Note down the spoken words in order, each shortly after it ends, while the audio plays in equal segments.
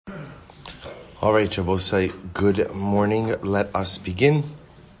All right, Shabbosai, good morning. Let us begin.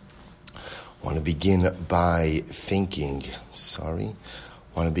 I want to begin by thanking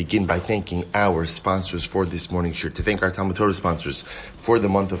our sponsors for this morning's shir. To thank our Talmud Torah sponsors for the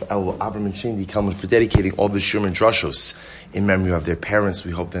month of Elul, Avram and Shindi Kalman, for dedicating all the shir and drashos in memory of their parents. We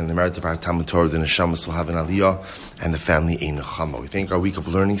hope that in the merit of our Talmud Torah, the neshamas will have an aliyah and the family a nechama. We thank our week of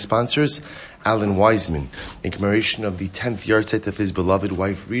learning sponsors, Alan Wiseman, in commemoration of the 10th yahrzeit of his beloved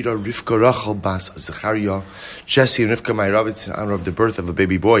wife, Rita Rivka Rachel Bas Zachariah, Jesse and Rivka Meirovitz, in honor of the birth of a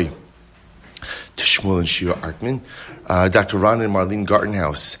baby boy, to Shmuel and Shira Artman, Dr. Ron and Marlene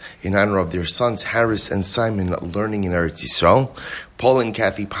Gartenhouse, in honor of their sons, Harris and Simon, learning in Eretz Yisrael, Paul and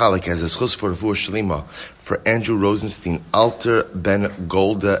Kathy Pollack, as a schus for Refuah Shlema, for Andrew Rosenstein, Alter Ben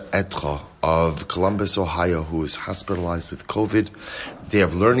Golda Etra, of Columbus, Ohio, who is hospitalized with COVID. They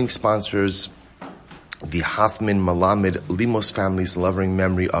have learning sponsors, the Hoffman Malamed Limos families, loving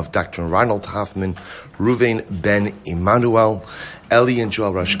memory of Dr. Ronald Hoffman, Ruvain Ben Emmanuel, Eli and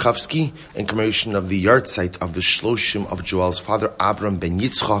Joel Rashkovsky, in commemoration of the yahrzeit of the Shloshim of Joel's father, Avram Ben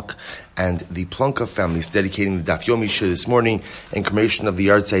Yitzchak, and the Plonka families, dedicating the Daf Yomi Shir this morning, in commemoration of the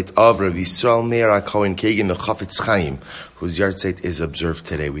yahrzeit of Rav Yisrael Meir Cohen Kagan, the Chafetz Chaim, whose yahrzeit is observed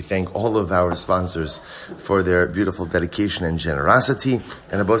today. We thank all of our sponsors for their beautiful dedication and generosity.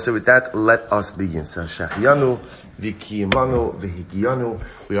 And Abosai, with that, let us begin. So, Shachianu, Vikiyamanu, Vihikiyanu.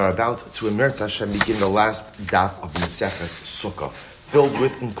 We are about to, Emertz Hashem, begin the last daf of Maseches Sukkah, filled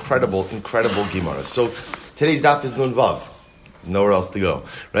with incredible Gemaras. So, today's daf is Nun Vav. Nowhere else to go,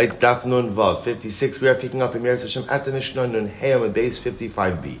 right? Daf Nun Vav 56. We are picking up in Emertz Hashem at the Mishnah Nun Hayam at base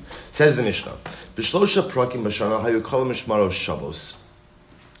 55b. Says the Mishnah, B'shlosha prakim b'shana hayu kol mishmaros shavos.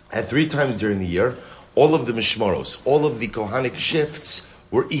 At 3 times during the year, all of the mishmaros, all of the kohanic shifts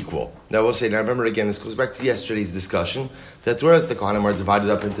were equal. Now we'll say, now remember again, this goes back to yesterday's discussion, that whereas the kohanim are divided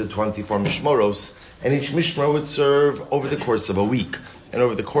up into 24 mishmaros, and each mishmar would serve over the course of a week. And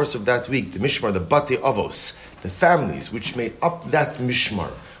over the course of that week, the mishmar, the bate avos, the families which made up that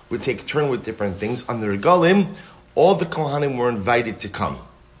mishmar, would take turn with different things. On the regalim, all the kohanim were invited to come.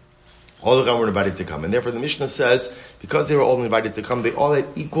 All of them were invited to come. And therefore the Mishnah says, because they were all invited to come, they all had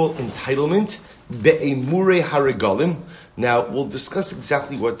equal entitlement, be'emure haregalim. Now, we'll discuss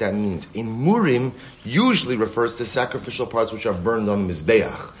exactly what that means. Emurim usually refers to sacrificial parts which are burned on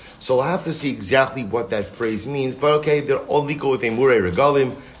Mizbeach. So we'll have to see exactly what that phrase means. But okay, they're all equal with emure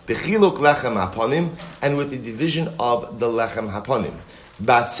regalim, bechiluk lechem haponim, and with the division of the lechem haponim.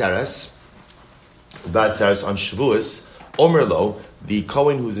 Batzeres on Shavuos, Omerlo, the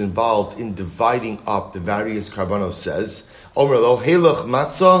Kohen who's involved in dividing up the various karbanos, says, Omerlo, Helech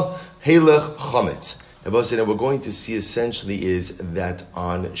matzah, Helech chometz. And what we're going to see essentially is that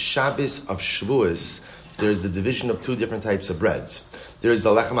on Shabbos of Shavuos, there's the division of 2 different types of breads. There is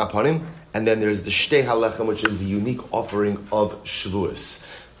the lechem haponim, and then there's the shtei halechem, which is the unique offering of Shavuos.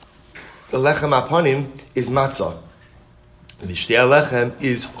 The lechem haponim is matzah. The shtei halechem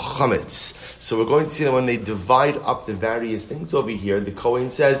is chometz. So we're going to see that when they divide up the various things over here, the Kohen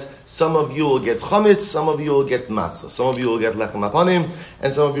says, some of you will get chometz, some of you will get matzah, some of you will get lechem haponim,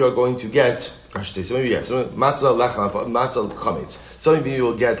 and some of you are going to get, matzah, lechem, matzah, chometz. Some of you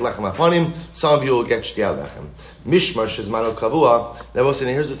will get lechem haponim, some of you will get shtei halechem. Mishmar shezmano kavua. Now we'll say,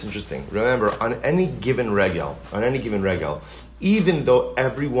 here's what's interesting. Remember, on any given regel, even though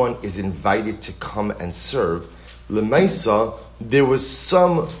everyone is invited to come and serve, lemaisa, there was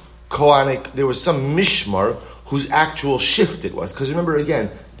some mishmar whose actual shift it was. Because remember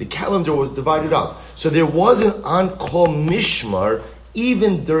again, the calendar was divided up. So there was an on-call mishmar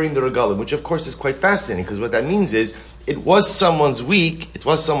even during the regalim, which of course is quite fascinating, because what that means is, it was someone's week,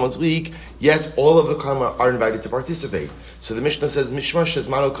 yet all of the kohanim are invited to participate. So the Mishnah says, Mishmar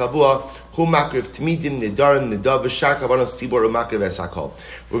shezmano kavua, hu makriv tmidim nidarim nidav v'shar kavanos tzibor makriv esakol.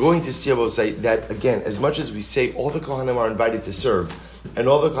 We're going to see, I will say, that again, as much as we say all the kohanim are invited to serve, and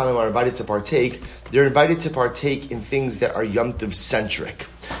all the kohanim are invited to partake, they're invited to partake in things that are Yom Tov centric.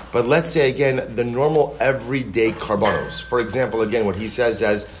 But let's say again, the normal everyday karbanos. For example, again, what he says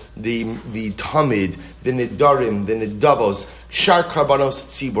as the tamid, the nidarim, the nidavos, shar karbanos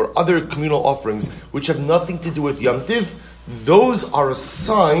tzibor, other communal offerings which have nothing to do with Yom Tov, those are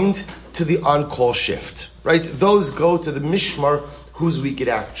assigned to the on-call shift, right? Those go to the mishmar whose week it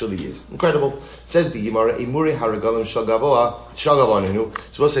actually is. Incredible. Says the Gemara, Emure haragalim shagavaninu.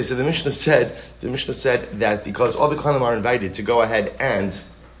 So we'll say, so the Mishnah said that because all the kohanim are invited to go ahead and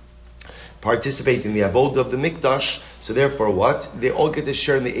participate in the avodah of the mikdash, so therefore what? They all get to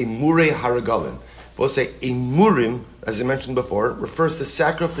share in the Emure haragalim. We'll say Emurim, as I mentioned before, refers to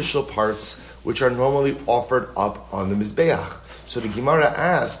sacrificial parts which are normally offered up on the Mizbeach. So the Gemara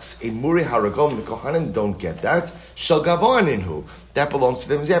asks, a Muri Haragom, the Kohanim don't get that. Shal Gavoninhu. That belongs to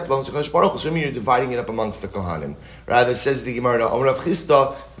them, that belongs to Kodesh Baruch Hu. So you're dividing it up amongst the Kohanim. Rather, says the Gemara, Amar Rav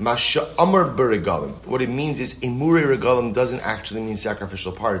Chisda, Masha Amar B'Regalim. What it means is, a Muri Regalim doesn't actually mean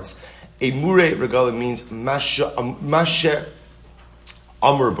sacrificial parts. A Muri Regalim means Masha Amar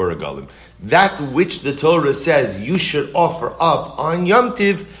B'Regalim. That which the Torah says you should offer up on Yom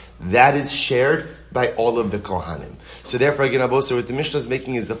Tiv, that is shared by all of the Kohanim. So therefore, again, Abosa, what the Mishnah is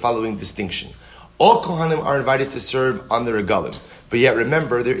making is the following distinction. All Kohanim are invited to serve on the Regalim. But yet,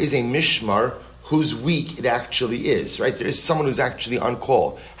 remember, there is a Mishmar whose week it actually is, right? There is someone who's actually on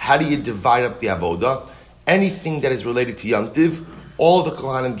call. How do you divide up the Avodah? Anything that is related to Yom Tiv, all the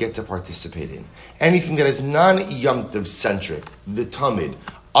Kohanim get to participate in. Anything that is non-Yom Tiv centric, the Tamid,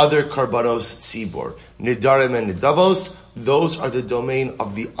 other Karbanos Tzibor, Nidarim and Nidavos, those are the domain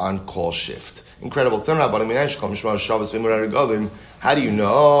of the on-call shift. Incredible. How do you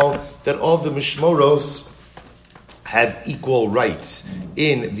know that all the Mishmoros have equal rights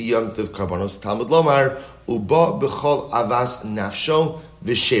in the Yom Tov Karbanos? Talmud Lomar, Uba b'chol avas nafsho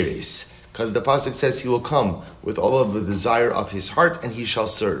v'sheres. Because the pasuk says he will come with all of the desire of his heart and he shall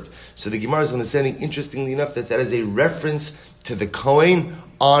serve. So the Gemara is understanding, interestingly enough, that is a reference to the Kohen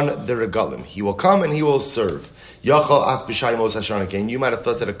on the Regalim. He will come and he will serve. Yachal af b'shai mos hashanah. And you might have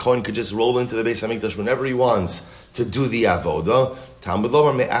thought that a Kohen could just roll into the Beis Hamikdash whenever he wants to do the avodah. Talmud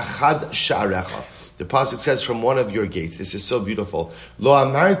Lomar me'achad sha'arecha. The pasuk says from one of your gates. This is so beautiful. Lo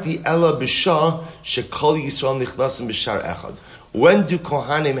amarti ela b'shah shekol Yisrael nichnasim b'shar echad. When do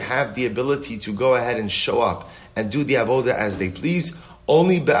Kohanim have the ability to go ahead and show up and do the avodah as they please?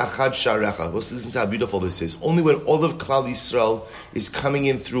 Only be'achad sha'arecha. Listen to how beautiful this is. Only when all of Klal Yisrael is coming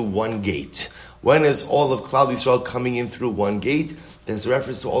in through one gate. When is all of Klal Yisrael coming in through one gate? There's a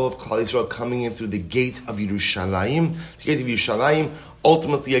reference to all of Klal Yisrael coming in through the gate of Yerushalayim. The gate of Yerushalayim,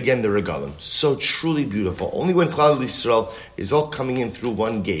 ultimately again the Regalim. So truly beautiful. Only when Klal Yisrael is all coming in through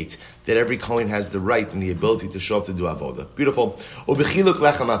one gate that every Kohen has the right and the ability to show up to do avodah. Beautiful.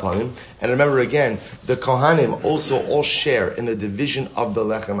 And remember again, the Kohanim also all share in the division of the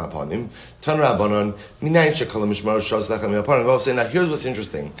lechem apanim. Now here's what's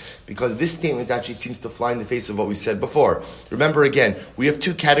interesting, because this statement actually seems to fly in the face of what we said before. Remember again, we have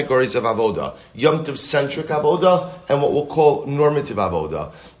two categories of avodah: Yom Tov centric avodah and what we'll call normative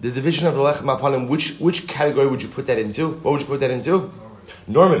avodah. The division of the lechem apanim, which category would you put that into? What would you put that into?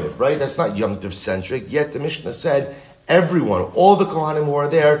 Normative, right? That's not Yom Tov centric. Yet the Mishnah said everyone, all the Kohanim who are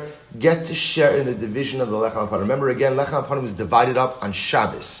there, get to share in the division of the Lechem HaPanim. Remember again, Lechem HaPanim is divided up on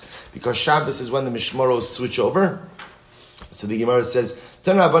Shabbos, because Shabbos is when the Mishmoros switch over. So the Gemara says,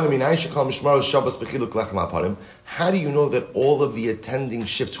 how do you know that all of the attending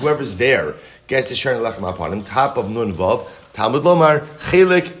shifts, whoever's there, gets to share in Lechem HaPanim? Top of Nun Vav, Talmud Lomar,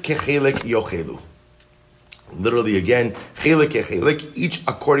 Chelek kechelek yochelu. Literally again, chelek kechelek, each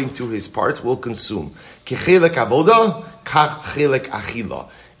according to his parts will consume. Kechelek avoda, kach chelek achila.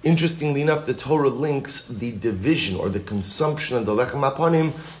 Interestingly enough, the Torah links the division or the consumption of the lechem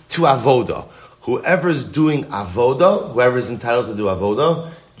apanim to avoda. Whoever's doing avoda, whoever's entitled to do avoda,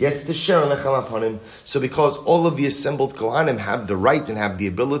 gets to share on lechem apanim. So because all of the assembled Kohanim have the right and have the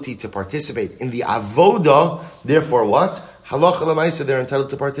ability to participate in the avoda, therefore what? Halacha l'maisa, they're entitled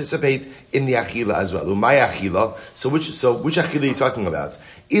to participate in the achila as well. Umay achila. So which achila are you talking about?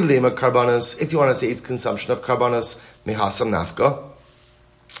 Ilema karbanos. If you want to say it's consumption of karbanos, mehasam nafka.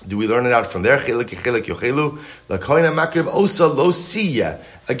 Do we learn it out from there? Chelek chelek yochelu. La kohen makriv osa lo siya.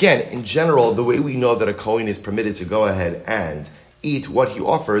 Again, in general, the way we know that a kohen is permitted to go ahead and eat what he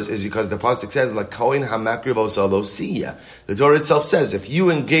offers is because the pasuk says la kohen hamakriv osa lo siya. The Torah itself says if you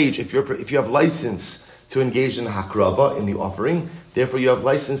engage, if you have license to engage in the hakrava, in the offering, therefore you have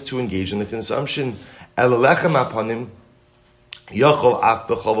license to engage in the consumption. El lechem apanim yochol af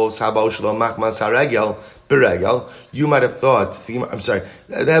bechavos haba ushlo machmas haregel beregel. You might have thought, I'm sorry,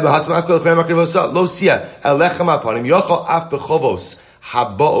 lo sia el lechem apanim yochol af bechavos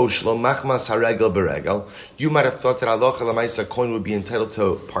haba ushlo machmas haregel beregel. You might have thought that halacha l'maisa kohen would be entitled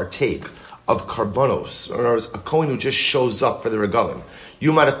to partake of karbonos, in other words, a kohen who just shows up for the regalim.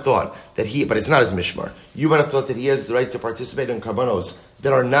 You might have thought that but it's not his mishmar. You might have thought that he has the right to participate in karbonos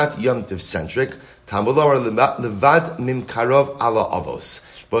that are not Yom Tov centric. Talmud Lomar levad mimkarov ala avos.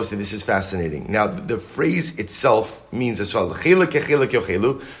 Mostly, this is fascinating. Now, the phrase itself means as follows: Chelek kechelek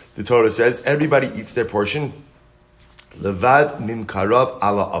yochelu. The Torah says everybody eats their portion. Levad mimkarov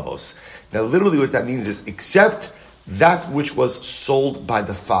ala avos. Now, literally, what that means is except that which was sold by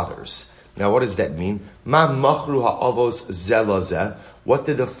the fathers. Now, what does that mean? Ma machru ha'avos zelazeh. What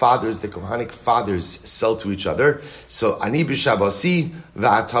did the Kohanic fathers, sell to each other? So, ani b'shabasi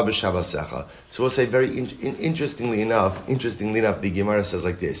v'ata b'shabasecha. So we'll say very interestingly enough, the Gemara says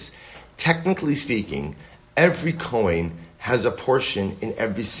like this. Technically speaking, every Kohen has a portion in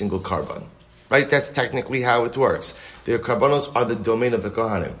every single Karban. Right? That's technically how it works. The Karbanos are the domain of the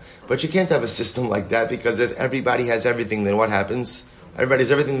Kohanim. But you can't have a system like that, because if everybody has everything, then what happens? Everybody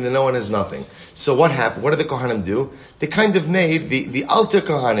has everything, then no one has nothing. So what happened? What did the Kohanim do? They kind of made, the Alter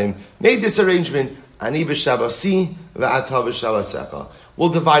Kohanim made this arrangement, ani b'shabasi v'ata b'shabasecha. We'll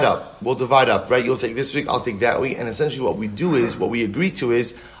divide up, right? You'll take this week, I'll take that week, and essentially what we agree to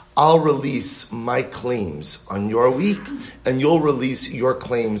is, I'll release my claims on your week, and you'll release your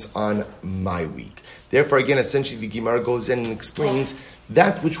claims on my week. Therefore, again, essentially the Gemara goes in and explains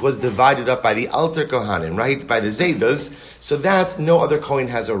that which was divided up by the Alter Kohanim, right, by the Zaydas, so that no other Kohen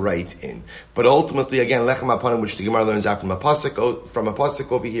has a right in. But ultimately, again, Lechem Apanim, which the Gemara learns out from a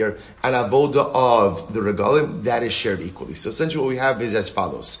pasuk over here, and Avoda of the Regalim, that is shared equally. So essentially what we have is as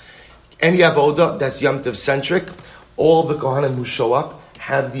follows. Any Avoda that's Yom Tov centric, all the Kohanim who show up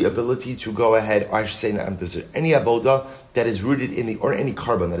have the ability to go ahead, or I should say, any avoda that is rooted in any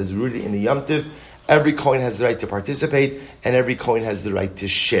carbon that is rooted in the Yom Tov, every Kohen has the right to participate, and every Kohen has the right to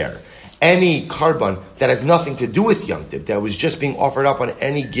share. Any carbon that has nothing to do with Yom Tov, that was just being offered up on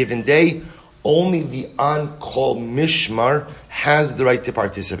any given day, only the on-call mishmar has the right to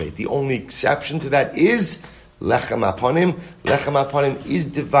participate. The only exception to that is Lechem Apanim. Lechem Apanim is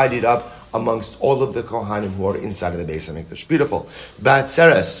divided up amongst all of the Kohanim who are inside of the Beis HaMikdash. Beautiful.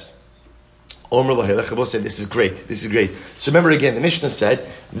 Batzeres. Omer Lohei said, this is great. So remember again, the Mishnah said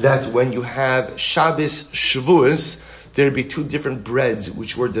that when you have Shabbos Shavuos, there'd be two different breads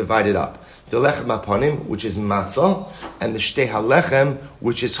which were divided up. The Lechem Apanim, which is matzah, and the Shtei HaLechem,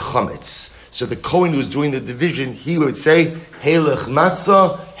 which is chametz. So the Kohen who's doing the division, he would say, Heilech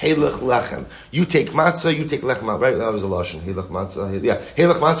matzah, Heilech lechem. You take matzah, you take lechem. Right? That was a lashon. Heilech matzah,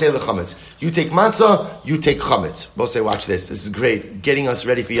 Heilech matzah, Heilech chametz. You take matzah, you take chametz. Both say, watch this. This is great. Getting us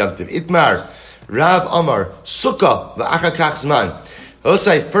ready for Yom Tov. Itmar, Rav Amar, Sukkah, v'achakach zman. Let's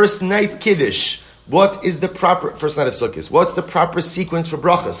say, first night Kiddush. What is the proper, first night of Sukkot? What's the proper sequence for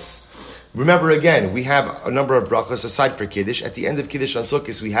brachas? Remember again, we have a number of brachas aside for Kiddush. At the end of Kiddush on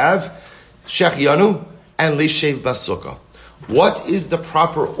Sukkot, we have Shechianu and Leishev Basukah. What is the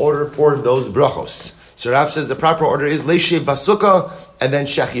proper order for those brachos? So Rav says the proper order is Leishev Basukah and then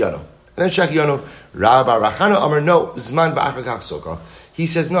Shechianu. Rabbi Rachana Amar, no, Zman Ba'achakach Sukkah. He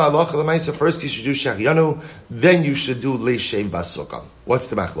says, no, Allah Lamaisa, first you should do Shechianu, then you should do Leishev Basukah. What's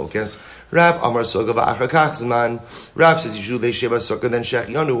the machlokes? Rav Amar Sukkah Ba'achakach Zman. Rav says you should do Leishev Basukah, then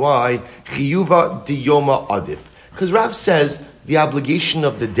Shechianu. Why? Chiyuva Diyoma Adif. Because Rav says the obligation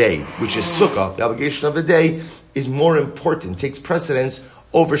of the day, which is Sukkah, the obligation of the day is more important, takes precedence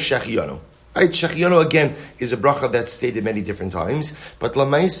over Shechianu. Right? Shechianu, again, is a bracha that's stated many different times, but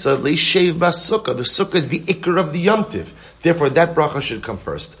Lamaisa, Leishev Basukah, the Sukkah is the Iker of the Yom Tov. Therefore, that bracha should come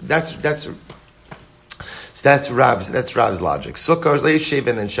first. That's Rav's logic. Sukkah, Leishev,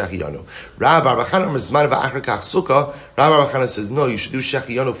 and then Shechianu. Rabbi Rachana Zman v'achrakach Sukkah. Rabbi Rachana says, no, you should do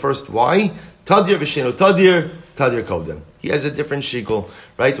Shechianu first. Why? Tadir v'shenu Tadir kodem. He has a different shikol,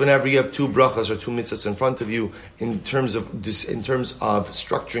 right? Whenever you have two brachas or two mitzvahs in front of you, in terms of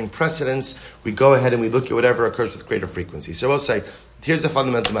structuring precedence, we go ahead and we look at whatever occurs with greater frequency. So we'll say, here's the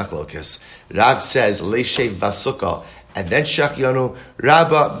fundamental machlokes. Rav says Leishev Basukah and then Shechianu.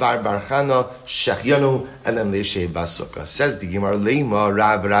 Rabba Bar Chana Shechianu and then Leishev Basukah. Says the Gemara Leima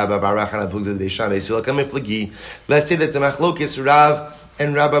Rav Bar Chana Pugdad Beishan Beisilak Amiflagi. Let's say that the machlokes Rav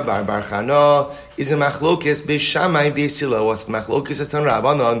and Rabba Bar Chana is a machlokes Beishamai Beisila. What's the machlokes at Tan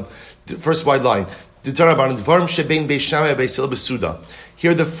Rabbanon? First wide line. The Tan Rabbanon Dvarim Shebein Beishamai Beisila Besuda.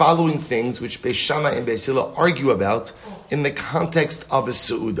 Here are the following things which Beishamai and Beisila argue about in the context of a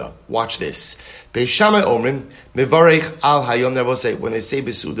Su'uda. Watch this. Beishamai Omrim Mevarech Al Hayom. They will say when they say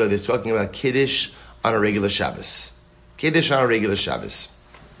Besuda, they're talking about Kiddush on a regular Shabbos. Kiddush on a regular Shabbos.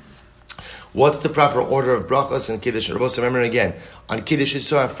 What's the proper order of brachas and Kiddush? Remember again, on Kiddush it's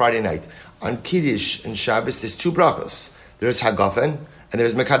on Friday night. On Kiddush and Shabbos, there's two brachas. There's Hagafen and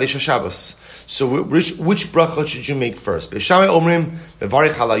there's Mekadesh HaShabbos. So which bracha should you make first? Beishamai Omrim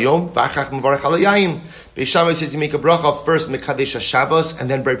Mevarech Halayom V'achach Mevarech Halayayim. Beishamai says you make a bracha first Mekadesh HaShabbos and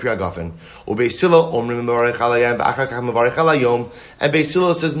then Brei Pri Hagafen. Ubeisila Omrim Mevarech Halayayim V'achach Mevarech Halayom. And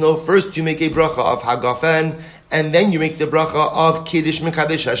Beisila says no, first you make a bracha of Hagafen and then you make the bracha of Kiddush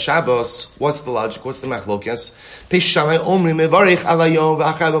Mekadesh HaShabbos. What's the logic? What's the machlokes? Beis Shammai omrim mevarich alayom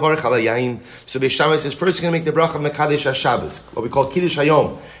v'achar mevarich alayayin. So Beis Shammai says first you're going to make the bracha of Mekadesh HaShabbos, what we call Kiddush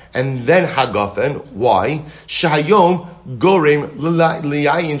Hayom, and then Hagafen. Why? Shahayom gorim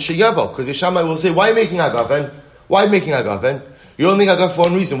liyayin sheyavo. Because Beis Shammai will say, why are you making Hagafen? Why are you making Hagafen? You don't make Hagafen for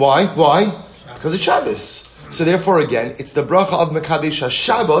one reason. Why? Because it's Shabbos. So therefore, again, it's the bracha of Mekadesh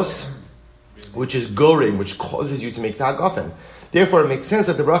HaShabbos, which is gorim, which causes you to make the Hagafen. Therefore, it makes sense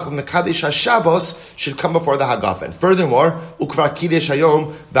that the bracha of Mekadesh HaShabbos should come before the Hagafen. Furthermore, ukvar Kiddush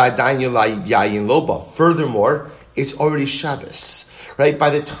Hayom v'adayin yayin loba. Furthermore, it's already Shabbos. Right? By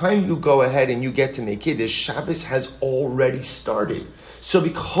the time you go ahead and you get to make Kiddush, Shabbos has already started. So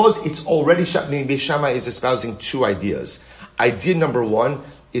because it's already Shabbos, Beis Shammai is espousing two ideas. Idea number one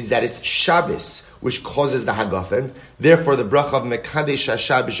is that it's Shabbos, which causes the Hagafen. Therefore, the bracha of Mekadesh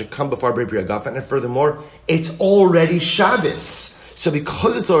HaShabbos should come before Bri Hagafen. And furthermore, it's already Shabbos. So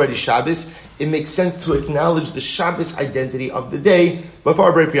because it's already Shabbos, it makes sense to acknowledge the Shabbos identity of the day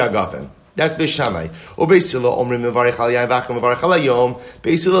before Bri Hagafen. That's Beis Shammai. Beis Hillel omrim mevarich alayim v'achar mevarich alayom.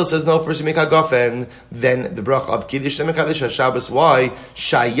 Beis Hillel says no. First you make Hagafen, then the bracha of Kiddush and Mekadesh HaShabbos. Why?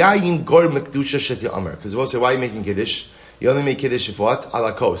 Shayayin gor mekdusha sheti amar. Because we'll say, why are you making Kiddush? You only make Kiddush if what?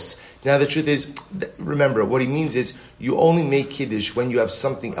 Alakos. Now the truth is, remember, what he means is, you only make Kiddush when you have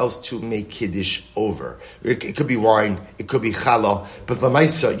something else to make Kiddush over. It could be wine, it could be challah, but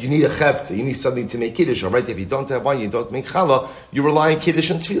l'maisa, you need a chefta, you need something to make Kiddush, alright? If you don't have wine, you don't make challah, you rely on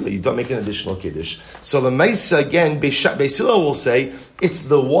Kiddush and tefillah, you don't make an additional Kiddush. So l'maisa, again, Beis Hillel will say, it's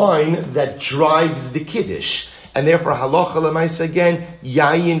the wine that drives the Kiddush. And therefore, halacha l'maisa again,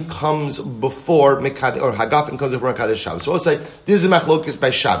 yayin comes before Mekadesh, or Hagafen comes before Mekadesh Shabbos. So we'll say, this is machlokes by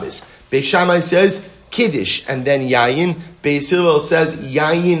Shabbos. Beis Shammai says, Kiddush, and then yayin. Beis Hillel says,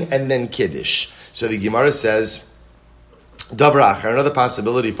 yayin, and then Kiddush. So the Gemara says, Davra Achar, another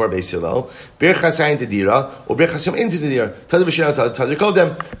possibility for Beis Hillel, Birchas Yayin Tadira, or Birchas Yom into Tadira, Tadir B'Shina Tadir Kol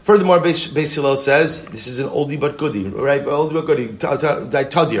Dem. Furthermore, Beis Hillel says, this is an oldie but goodie, right? Oldie but goodie,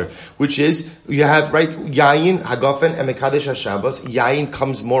 Tadir, which is, you have, right, Yayin, Hagafen, and Mekadesh HaShabbos. Yayin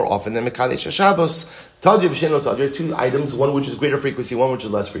comes more often than Mekadesh HaShabbos. Tadir V'Shein Tadir, two items, one which is greater frequency, one which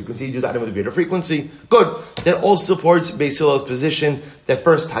is less frequency. You do the item with greater frequency. Good. That all supports Beis Hillel's position that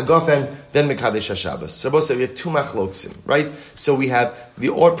first Hagafen, then Mekadesh HaShabbos. So both say we have two machloksim, right? So we have the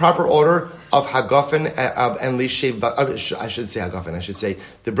proper order of Hagafen and Leishev, I should say Hagafen, I should say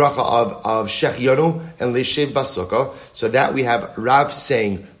the bracha of Shechianu and Leishev Basukah. So that we have Rav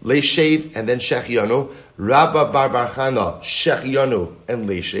saying Leishev and then Shechianu, Rabba Bar Chana, Shechianu and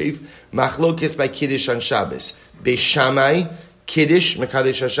Leishev, machlokis by Kiddush on Shabbos. Beis Shammai, Kiddush,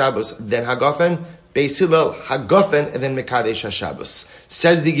 Mekadesh HaShabbos, then Hagafen. Beis Hillel, Hagafen, and then Mekadesh HaShabbos.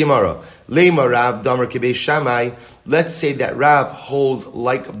 Says the Gemara, Leima Rav, Damar Ki Beis Shammai. Let's say that Rav holds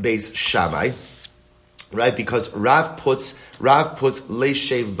like Beis Shammai, right? Because Rav puts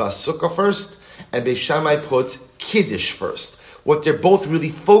Leishev Basukah first, and Beis Shammai puts Kiddush first. What they're both really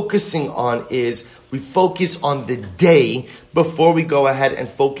focusing on is, we focus on the day before we go ahead and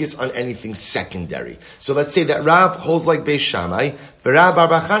focus on anything secondary. So let's say that Rav holds like Beis Shammai, Rav Bar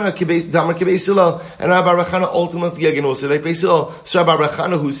Chana Damar Ki Beis Hillel, and Rav Bar Chana ultimately again will say like Beis Hillel. So Rav Bar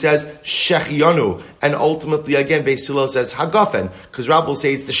Chana who says Shechianu, and ultimately again Beis Hillel says Hagafen, because Rav will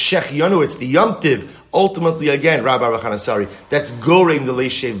say it's the Shechianu, it's the Yom Tiv. Ultimately, again, Rabbi Rachana, that's goring the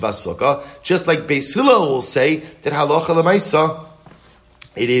Leishev Basukah. Just like Beis Hillel will say that halacha l'maisa,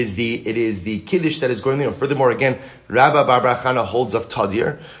 it is the Kiddush that is going there. Furthermore, again, Rabbi Bar Chana holds of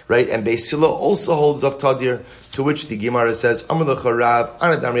Tadir, right? And Beis Hillel also holds of Tadir, to which the Gemara says, Amar lecha Rav,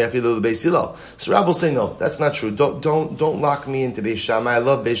 Anadam Yafilu Beis Hillel. So Rav will say, no, that's not true. Don't lock me into Beis Shammai. I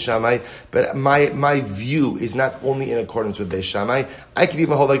love Beis Shammai, but my view is not only in accordance with Beis Shammai. I could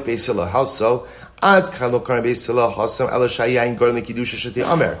even hold like Beis Hillel. How so? See,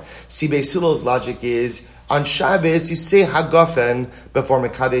 Beis Hillel's logic is, on Shabbos, you say Hagafen before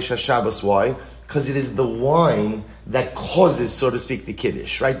Mekadesh HaShabbos. Why? Because it is the wine that causes, so to speak, the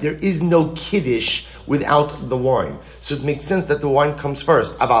Kiddush, right? There is no Kiddush without the wine. So it makes sense that the wine comes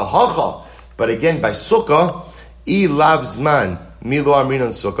first. Aval Hacha. But again, by Sukkah, I lav zman, milo amrin on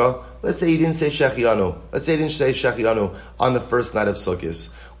Sukkah. Let's say he didn't say Shechianu. Let's say he didn't say Shechianu on the first night of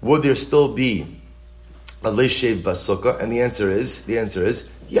Sukkot. Would there still be a Leishev Basukah? And the answer is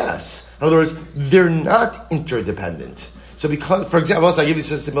yes. In other words, they're not interdependent. So because, for example, I'll give you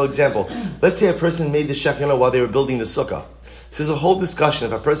just a simple example. Let's say a person made the Shechianu while they were building the Sukkah. So there's a whole discussion.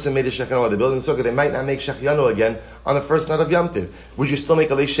 If a person made a Shechianu while they're building the Sukkah, they might not make Shechianu again on the first night of Yom Tiv. Would you still make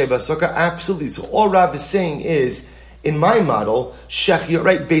a Leishev Basukah? Absolutely. So all Rav is saying is, in my model, Shechianu,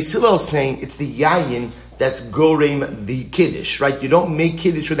 right, Beis Hillel is saying it's the Yayin that's gorem the kiddush, right? You don't make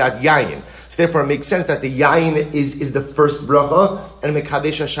kiddush without yayin. So therefore it makes sense that the yayin is the first bracha and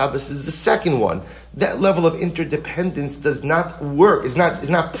Mekadesh Shabbos is the second one. That level of interdependence does not work, is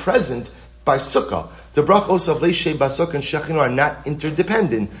not present by Sukkah. The brachos of Leishei Basuk and Shechino are not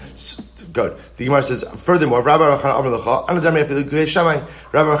interdependent. Good. The Gemara says, furthermore, Rabbi Rachana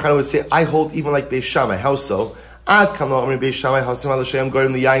would say, I hold even like Beis Shammai. How so? Because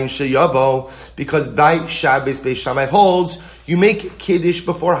by Shabbos, Beis Shammai holds, you make Kiddush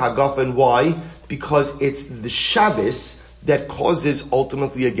before Hagafen. Why? Because it's the Shabbos that causes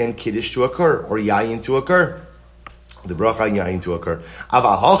ultimately again Kiddush to occur, or Yayin to occur. The bracha yayin to occur.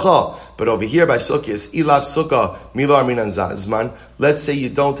 Avahacha, but over here by Sukkot, ilav sukkah milar minan zman. Let's say you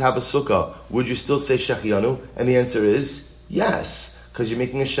don't have a sukkah, would you still say shechianu? And the answer is yes, because you're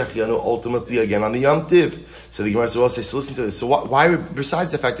making a shechianu ultimately again on the Yom Tiv. So the Gemara says, so listen to this. So why?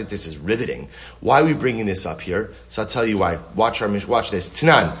 Besides the fact that this is riveting, why are we bringing this up here? So I'll tell you why. Watch this.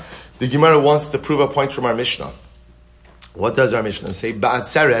 Tanan, the Gemara wants to prove a point from our Mishnah. What does our Mishnah say?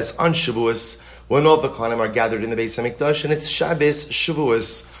 Ba'atzeres on Shavuos, when all the Kohanim are gathered in the Beis HaMikdash, and it's Shabbos,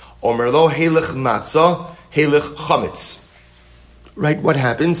 Shavuos, Omer lo Heilich Matzah, Heilich Chametz. Right, what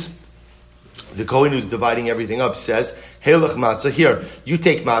happens? The Kohen who's dividing everything up says, Heilich Matzah, here, you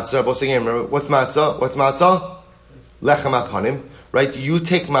take Matzah, both again, remember, what's Matzah? Lechem Apanim, right? You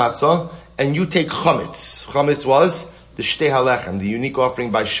take Matzah, and you take Chametz. Chametz was the Shtei HaLechem, the unique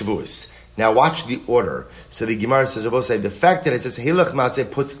offering by Shavuos. Now watch the order. So the Gemara says, the fact that it says Hilach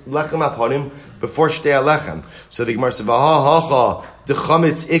Matzeh puts Lechem upon him before Shtei Lechem. So the Gemara says, V'ha the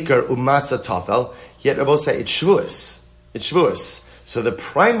Chametz Iker Umatzah Tafel. Yet Rabbi say it's Shavuos. It's Shavuos. So the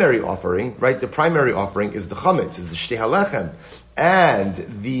primary offering, right? The primary offering is the Chametz, is the Shtei Lechem. And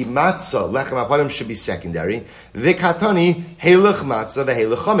the matzah, lechem apanim, should be secondary. V'katani, heilach matzah,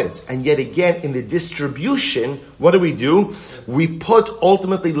 v'heilach chametz. And yet again, in the distribution, what do? We put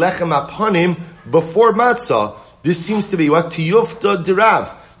ultimately lechem apanim before matzah. This seems to be what? Tiyufta de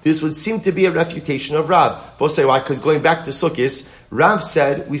Rav. This would seem to be a refutation of Rav. Both say why? Because going back to Sukkis, Rav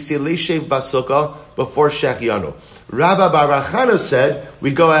said we say leishev basukah before shechianu. Rabbi Bar Rachana said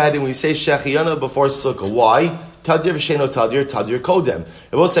we go ahead and we say shechianu before sukkah. Why? Tadir v'sheno tadir kodem.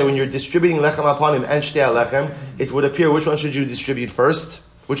 It will say when you're distributing lechem upon him and shtei lechem, it would appear which one should you distribute first?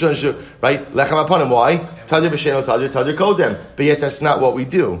 Which one should, right? Lechem upon him. Why? Tadir v'sheno tadir kodem. But yet that's not what we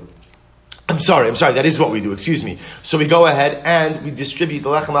do. I'm sorry, that is what we do, excuse me. So we go ahead and we distribute the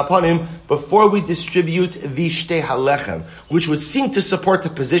lechem upon him before we distribute the shtei halechem, which would seem to support the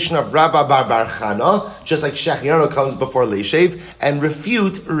position of Rabbi Bar Chana, just like shechianu comes before leishev, and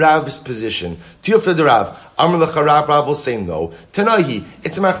refute Rav's position. Tiyufta de Rav. Amr lecha Rav will say no. Tanahi,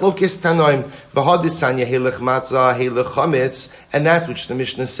 it's a machlokes tanoim, v'hadisanya heilech matzah, heilech chametz, and that's which the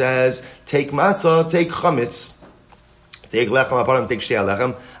Mishnah says, take matzah, take chametz. Take lechem upon him, take shtei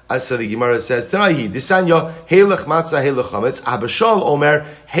halechem. As the Gemara says, Tanahi, Disanya, Heilech Matzah, Heilech Chametz, Abashal Omer,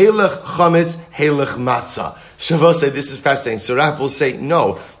 Heilech Chametz, Heilech Matzah. Shavuos said, this is fascinating. So Rav will say,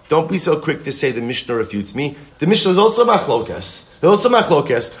 no, don't be so quick to say the Mishnah refutes me. The Mishnah is also machlokas.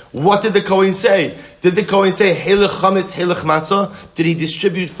 What did the Kohen say? Did the Kohen say, Heilech Chametz, Heilech Matzah? Did he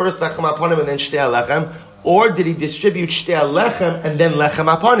distribute first Lechem upon him and then Shtei Lechem? Or did he distribute Shtei Lechem and then Lechem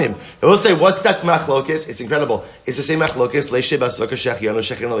upon him? And we'll say, what's that machlokes? It's incredible. It's the same machlokes, Leishei Basukah, Shechianu,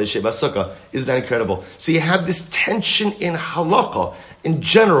 Leishei Basukah. Isn't that incredible? So you have this tension in halacha, in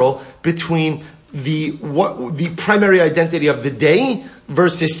general, between the primary identity of the day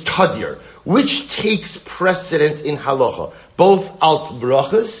versus tadir. Which takes precedence in halacha? Both alts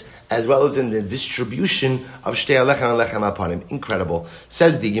brachas, as well as in the distribution of shtei lechem and lechem upon him. Incredible.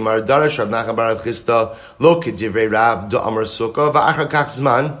 Says the Gemara, Darash Rav Nachman bar Rav Chisda, lo kedivrei Rav do amar sukkah va'achar kach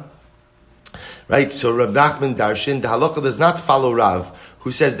zman. Right, so Rav Nachman darshin, the halacha does not follow Rav,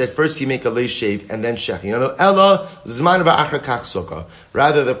 who says that first you make a leishev and then shechianu. Ella zman va'achar kach sukkah.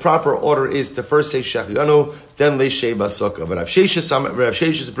 Rather, the proper order is to first say shechianu, then leishev b'sukkah. But Rav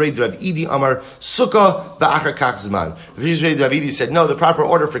Sheshes braid Rav Idi amar sukkah va'achar kach zman. Rav Idi said no. The proper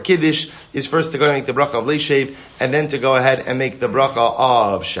order for kiddush is first to go and make the bracha of leishev and then to go ahead and make the bracha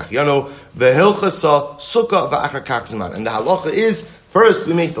of shechianu. Vehilchasa sukkah va'achar kach zman. And the halacha is first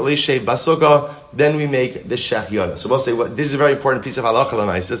we make the leishev b'sukkah, then we make the shechianu. So we'll say, this is a very important piece of halacha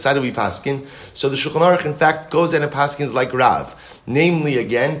l'maisa. So how do we paskin? So the Shulchan Aruch, in fact, goes and paskins like Rav. Namely,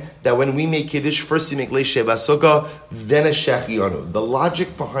 again, that when we make kiddush, first we make leishev b'sukkah, then a shechianu. The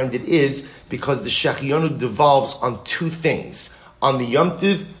logic behind it is because the shechianu devolves on two things, on the Yom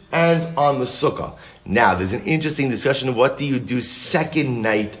Tov and on the sukkah. Now, there's an interesting discussion of what do you do second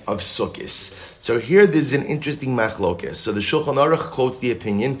night of Sukkos. So here there's an interesting machlokes. So the Shulchan Aruch quotes the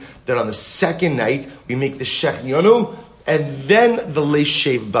opinion that on the second night we make the Shechianu and then the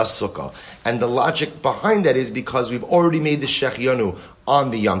Leishev Basukah. And the logic behind that is because we've already made the Shechianu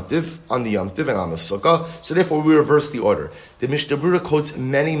on the Yom Tiv and on the Sukkah, so therefore we reverse the order. The Mishnah Berurah quotes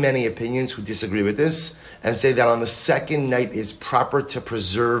many opinions who disagree with this and say that on the second night is proper to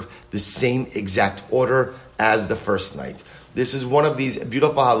preserve the same exact order as the first night. This is one of these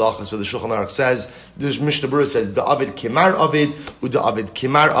beautiful halachas where the Shulchan Aruch says, the Mishnah Berurah says, the Avid Kimar Avid, Uda Avid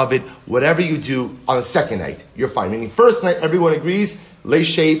Kimar Avid, whatever you do on the second night, you're fine. Meaning first night, everyone agrees,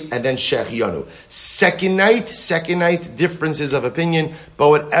 Leishev, and then Shechianu. Second night, differences of opinion, but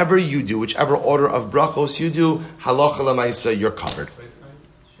whatever you do, whichever order of brachos you do, halacha l'maisa, you're covered.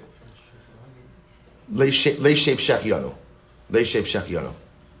 Leishev Shechianu.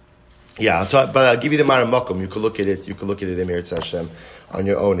 Yeah, but I'll give you the Maramakum. You can look at it. You can look at it in Eretz Hashem on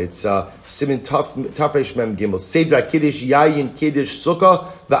your own. It's Simin Tafresh Mem Gimel. Sedra Kiddush Yayin Kiddush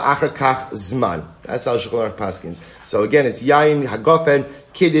Sukkah v'Achar Kach Zman. That's how Shulchan Aruch paskins. So again, it's Yayin Hagofen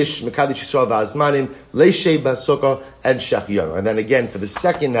Kiddush Mekadosh Yisrael v'Azmanim Leishev Basukah and Shechianu. And then again for the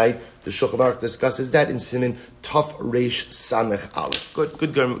second night, the Shulchan Aruch discusses that in Simin Taf Reish Samech Aleph.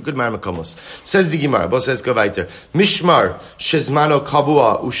 Good Maramakomos. Says the Gemara. Both says go weiter. Mishmar Shezmano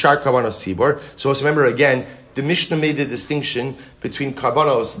Kavua Ushar Karbanos Sibor. So let's remember again. The Mishnah made the distinction between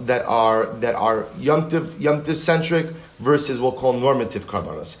karbanos that are Yom Tiv centric versus what we'll call normative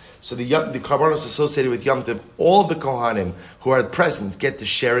karbanos. So the karbanos associated with Yom Tiv, all the kohanim who are present get to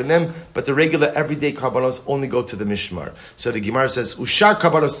share in them, but the regular everyday karbanos only go to the mishmar. So the Gemara says ushar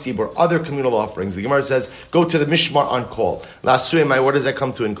karbanos sibor, other communal offerings. The Gemara says go to the mishmar on call. Lasuye, what does that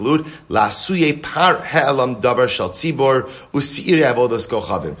come to include? Lasuye par he'elam davar shal tzibor usiire avodas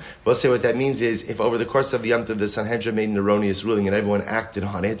kochavim. We'll say what that means is if over the course of the Yom Tov the Sanhedrin made an erroneous ruling and everyone acted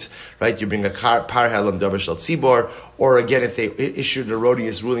on it, right? You bring a par he'elam davar shal tzibor, or again if they issued an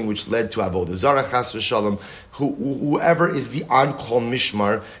erroneous ruling which led to avodah zarah chas v'shalom, whoever is the on-call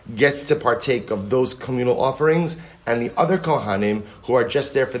mishmar gets to partake of those communal offerings, and the other kohanim who are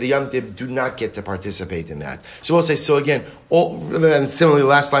just there for the Yom Tiv do not get to participate in that. So we'll say, so again, and similarly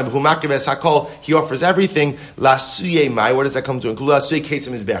last line, he offers everything. Lasuye mai, what does that come to include? Lasuye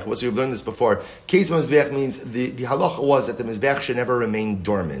ketzim mizbeach. So we've learned this before. Ketzim mizbeach means the halacha was that the mizbeach should never remain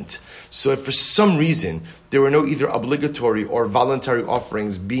dormant. So if for some reason there were no either obligatory or voluntary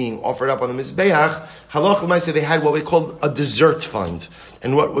offerings being offered up on the mizbeach, halacha might say they had what we called a dessert fund.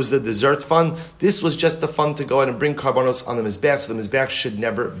 And what was the dessert fund? This was just the fund to go out and bring karbanos on the mizbeach, so the mizbeach should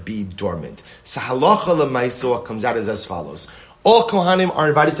never be dormant. So halacha l'maisa, what comes out is as follows. All kohanim are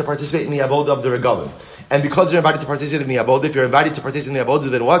invited to participate in the avodah of the regalim. And because you're invited to participate in the avodah, if you're invited to participate in the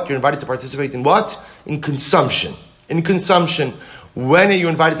avodah, then what? You're invited to participate in what? In consumption. In consumption. When are you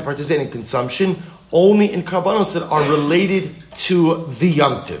invited to participate in consumption? Only in karbanos that are related to the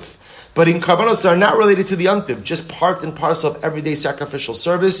Yom Tiv. But in karbanos that are not related to the Yom Tiv, just part and parcel of everyday sacrificial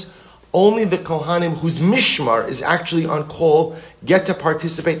service, only the kohanim whose mishmar is actually on call get to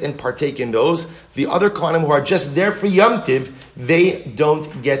participate and partake in those. The other kohanim who are just there for Yom Tiv, they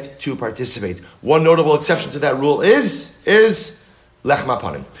don't get to participate. One notable exception to that rule is lechem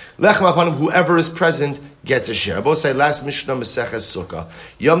apanim. Lechem apanim, whoever is present gets a share. Both say last Mishnah Maseches Sukkah.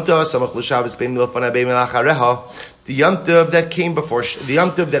 Yom Tov samach l'Shabbos bein milafana bein milachareha. The Yom Tov that came before, the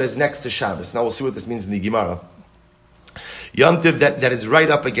Yom Tov that is next to Shabbos. Now we'll see what this means in the Gemara. Yom Tov that is right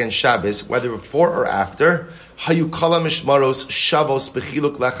up against Shabbos, whether before or after, hayu kala mishmaros shavos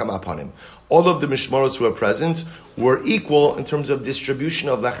bechiluk lechem apanim. All of the mishmaros who are present were equal in terms of distribution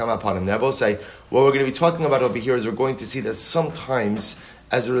of lechem apanim. Now I will say, what we're going to be talking about over here is we're going to see that sometimes,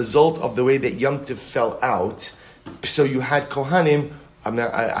 as a result of the way that Yom Tov fell out, so you had kohanim,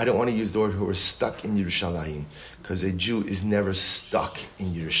 I don't want to use the word who were stuck in Yerushalayim, because a Jew is never stuck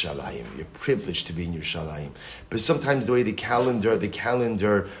in Yerushalayim. You're privileged to be in Yerushalayim. But sometimes the way the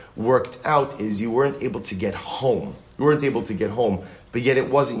calendar worked out is you weren't able to get home. But yet it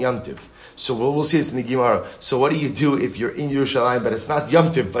wasn't Yom Tov. So we'll see this in the Gemara. So what do you do if you're in Yerushalayim, but it's not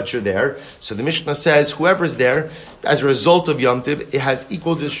Yom Tov, but you're there? So the Mishnah says, whoever's there, as a result of Yom Tov, it has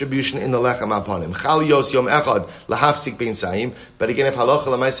equal distribution in the Lechem Apanim. Chal Yos Yom Echad, Lahafsik Bein Saim. But again, if Halacha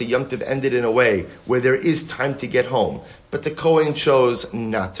L'maisa Yom Tov ended in a way where there is time to get home, but the Kohen chose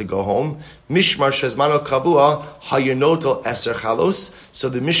not to go home, Mishmar Shezmano Kavua, Hayenotel Eser Chalos. So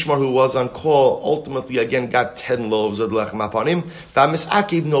the Mishmar who was on call ultimately again got 10 loaves of Lechem Apanim. V'amis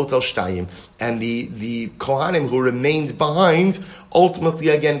Akiv Notel Shtayim. And the Kohanim who remained behind ultimately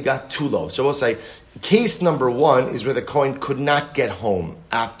again got 2 loaves. So we'll say, Case number one is where the Kohen could not get home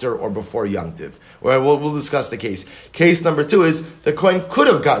after or before Yom Tiv. We'll discuss the case. Case number two is the Kohen could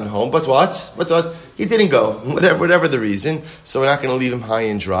have gotten home, but what? He didn't go, whatever the reason, so we're not going to leave him high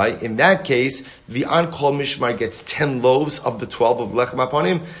and dry. In that case, the on-call mishmar gets 10 loaves of the 12 of lechem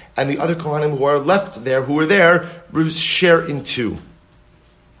hapanim, and the other Kohanim who were there, share in 2.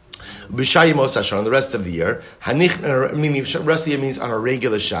 B'shari Mosashar, on the rest of the year, the rest of the year means on a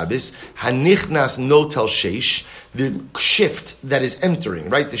regular Shabbos, Hanichnas Notel Sheish, the shift that is entering,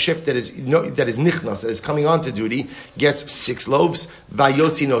 right? The shift that is nichnas, that is coming on to duty, gets 6 loaves,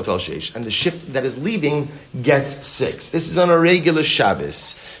 Vayotzi Notel Sheish, and the shift that is leaving gets 6. This is on a regular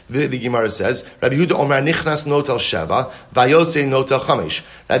Shabbos. The Gemara says, Rabbi Yehuda Omer Nichnas Notel Sheva, Vayotzi Notel Chamesh.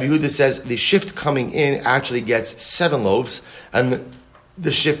 Rabbi Yehuda says the shift coming in actually gets 7 loaves, and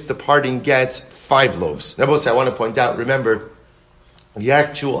the shift departing gets 5 loaves. Now, I want to point out, remember, the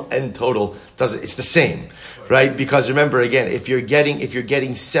actual end total it's the same, right? Because remember again, if you're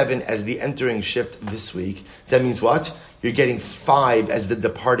getting 7 as the entering shift this week, that means what? You're getting 5 as the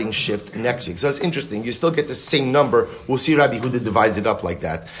departing shift next week. So it's interesting. You still get the same number. We'll see Rabbi Yehuda divides it up like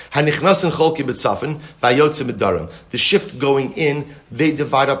that. The shift going in, they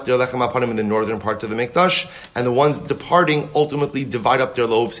divide up their lechem hapanim in the northern part of the Mikdash, and the ones departing ultimately divide up their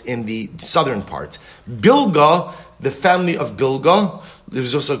loaves in the southern part. Bilga, the family of Bilga,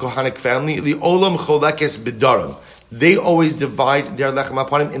 there's also a Kohanic family, the Olam Cholekes Bidarim. They always divide their lechem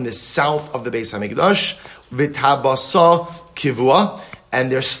hapanim in the south of the Beis HaMikdash. V'tabasa kivua, and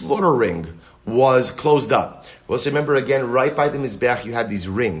their slaughter ring was closed up. Well, so remember again, right by the Mizbeach, you had these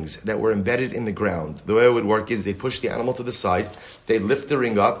rings that were embedded in the ground. The way it would work is they push the animal to the side, they lift the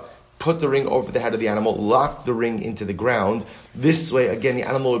ring up, put the ring over the head of the animal, lock the ring into the ground. This way, again, the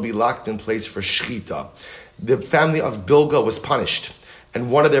animal would be locked in place for shechita. The family of Bilga was punished, and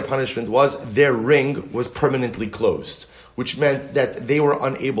one of their punishment was their ring was permanently closed, which meant that they were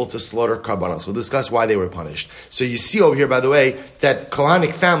unable to slaughter karbanos. We'll discuss why they were punished. So you see over here, by the way, that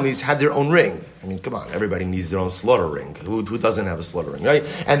Kohanic families had their own ring. I mean, come on, everybody needs their own slaughter ring. Who doesn't have a slaughter ring, right?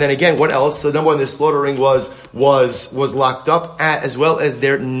 And then again, what else? So number one, their slaughter ring was locked up, as well as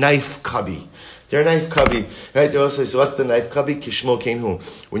their knife cubby. Their knife cubby, right? They also say, so what's the knife cubby? Kishmo Kenhu.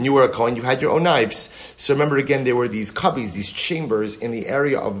 When you were a Kohen, you had your own knives. So remember again, there were these cubbies, these chambers in the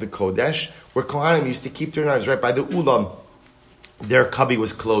area of the Kodesh, where Kohanim used to keep their knives, right by the Ulam. Their cubby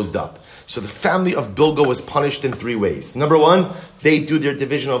was closed up. So the family of Bilga was punished in 3 ways. Number one, they do their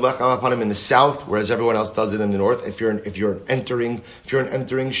division of lechem hapanim in the south, whereas everyone else does it in the north. If you're an entering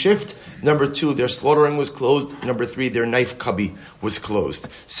shift. Number 2, their slaughtering was closed. Number 3, their knife cubby was closed.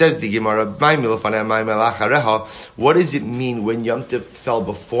 Says the Gemara, what does it mean when Yom Tov fell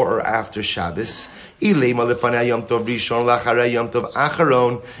before or after Shabbos? If you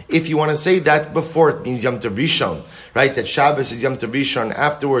want to say that before, it means Yom Tov Rishon, right? That Shabbos is Yom Tov Rishon,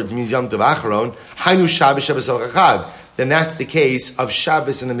 afterwards means Yom Tov Acharon. Hainu Shabbos Shabbos al Chag. Then that's the case of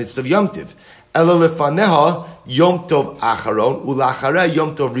Shabbos in the midst of Yom Tov. Ela lefaneha Yom Tov Acharon ulacharei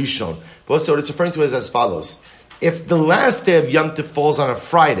Yom Tov Rishon. So what it's referring to is as follows: if the last day of Yom Tov falls on a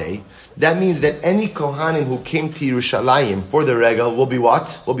Friday, that means that any Kohanim who came to Yerushalayim for the regal will be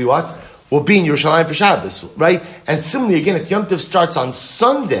what? Will be in Yerushalayim for Shabbos, right? And similarly, again, if Yom Tov starts on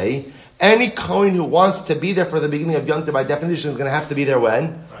Sunday, any Kohen who wants to be there for the beginning of Yom Tov, by definition, is going to have to be there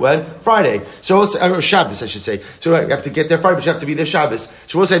when? Friday. So, or Shabbos, I should say. So you have to get there Friday, but you have to be there Shabbos.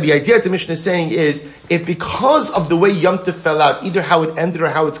 So we'll say the idea that the Mishnah is saying is, if because of the way Yom Tov fell out, either how it ended or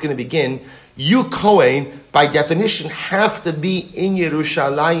how it's going to begin, you Kohen, by definition, have to be in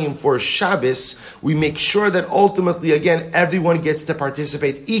Yerushalayim for Shabbos, we make sure that ultimately, again, everyone gets to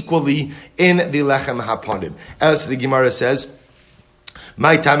participate equally in the Lechem HaPanim. As the Gemara says,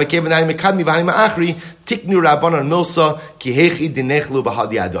 my time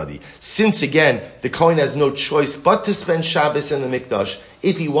since again the Kohen has no choice but to spend Shabbos in the Mikdash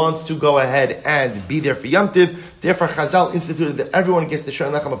if he wants to go ahead and be there for Yom Tiv, therefore Chazal instituted that everyone gets the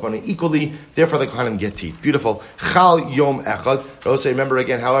Shana Lechem HaPanim equally, therefore the Kohanim get teeth. Beautiful. Chal Yom Echad. Also remember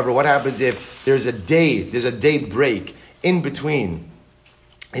again, however, what happens if there's a day break in between?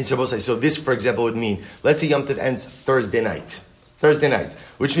 So this, for example, would mean, let's say Yom Tiv ends Thursday night,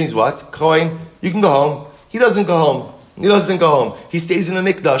 which means what? Kohen, you can go home. He doesn't go home. He stays in the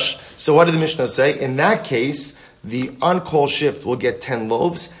Mikdash. So what did the Mishnah say? In that case, the on-call shift will get 10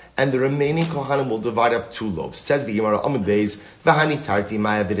 loaves, and the remaining Kohanim will divide up 2 loaves. Says the Gemara, Amud Beis, V'hani tarti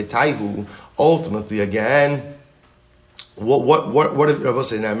maya v'detaihu. Ultimately, again, what did Rabbi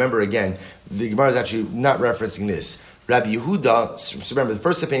say? Now remember again, the Gemara is actually not referencing this. Rabbi Yehuda, so remember the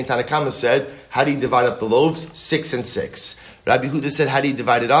first opinion Tanakama said, how do you divide up the loaves? 6 and 6. Rabbi Huda said, how do you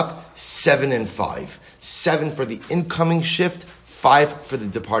divide it up? 7 and 5. 7 for the incoming shift, 5 for the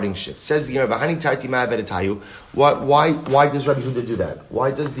departing shift. Says the Gemara, why does Rabbi Huda do that?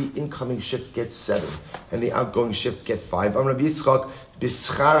 Why does the incoming shift get 7 and the outgoing shift get 5? Rabbi Yitzchak,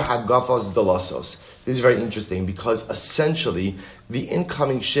 bischar hagafos dalasos. This is very interesting because essentially the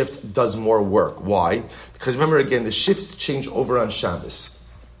incoming shift does more work. Why? Because remember again, the shifts change over on Shabbos,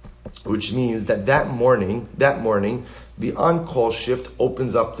 which means that morning, the on-call shift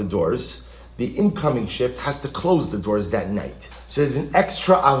opens up the doors. The incoming shift has to close the doors that night. So there's an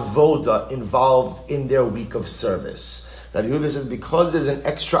extra avoda involved in their week of service. Rabbi Yehuda says because there's an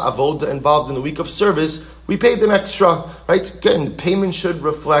extra avoda involved in the week of service, we pay them extra, right? Again, the payment should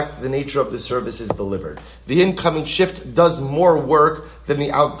reflect the nature of the services delivered. The incoming shift does more work than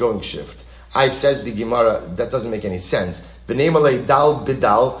the outgoing shift. Says the Gemara, that doesn't make any sense. B'nei malei dal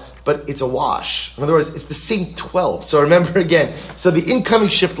bidal, but it's a wash. In other words, it's the same 12. So remember again, so the incoming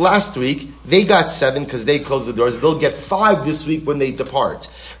shift last week, they got 7 because they closed the doors. They'll get 5 this week when they depart,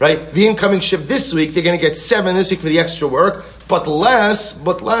 right? The incoming shift this week, they're going to get 7 this week for the extra work, but less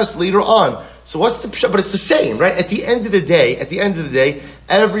later on. So what's the pshat? But it's the same, right? At the end of the day,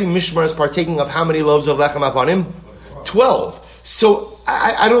 every mishmar is partaking of how many loaves of lechem upon him? 12. So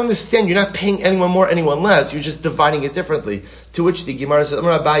I don't understand. You're not paying anyone more, anyone less. You're just dividing it differently. To which the Gemara says,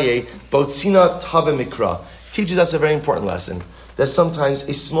 Amar Abaye, Botzina Tava Mikra, teaches us a very important lesson. That sometimes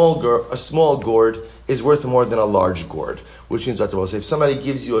a small gourd is worth more than a large gourd. Which means, if somebody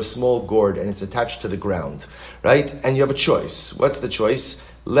gives you a small gourd and it's attached to the ground, right? And you have a choice. What's the choice?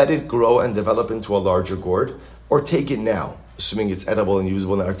 Let it grow and develop into a larger gourd, or take it now. Assuming it's edible and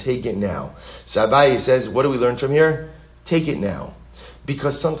usable now, or take it now. So Abaye says, what do we learn from here? Take it now.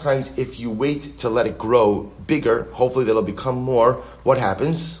 Because sometimes if you wait to let it grow bigger, hopefully that'll become more. What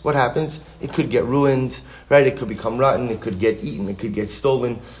happens? It could get ruined, right? It could become rotten, it could get eaten, it could get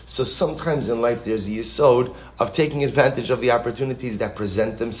stolen. So sometimes in life there's the yesod of taking advantage of the opportunities that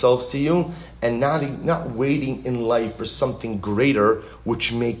present themselves to you and not waiting in life for something greater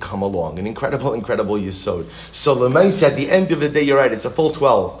which may come along. An incredible yesod. So Lemais, at the end of the day, you're right, it's a full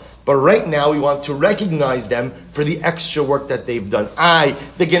 12. But right now, we want to recognize them for the extra work that they've done.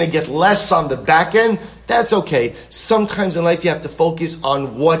 They're going to get less on the back end. That's okay. Sometimes in life, you have to focus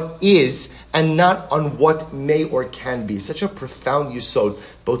on what is and not on what may or can be. Such a profound yesod.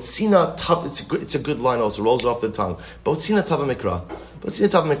 Botzina tav, it's a good line also, rolls off the tongue. Botzina tav mikra.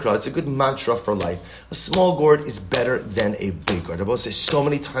 It's a good mantra for life. A small gourd is better than a big gourd. I will say so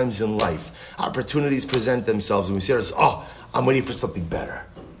many times in life, opportunities present themselves and we say, I'm waiting for something better.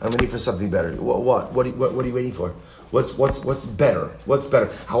 What are you waiting for? What's better? What's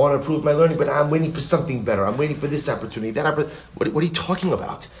better? I want to improve my learning, but I'm waiting for something better. I'm waiting for this opportunity, that opportunity. What are you talking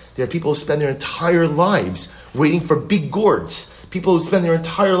about? There are people who spend their entire lives waiting for big gourds. People who spend their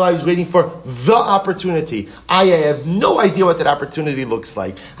entire lives waiting for the opportunity. I have no idea what that opportunity looks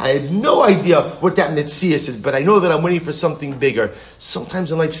like. I have no idea what that netzias is, but I know that I'm waiting for something bigger.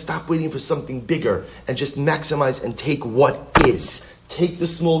 Sometimes in life, stop waiting for something bigger and just maximize and take what is. Take the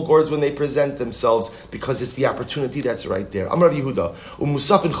small gourds when they present themselves because it's the opportunity that's right there. Amar Rav Yehuda,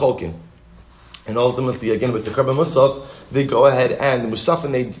 Musaf and Cholkin. And ultimately, again, with the Karban Musaf, they go ahead and the Musaf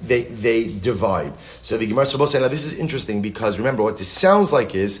and they divide. So the Gemara Shabbos said, now this is interesting because remember what this sounds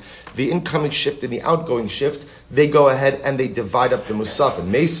like is the incoming shift and the outgoing shift, they go ahead and they divide up the Musaf.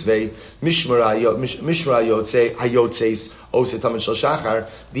 And Meisvei, Mishmara Yotze, Hayotzeis, Ose Tamid Shel Shachar,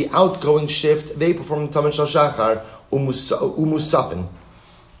 the outgoing shift, they perform the Tamid Shel Shachar, Umusafin,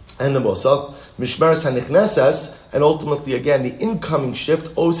 and the Musaf, Mishmeres HaNichnesas, and ultimately again the incoming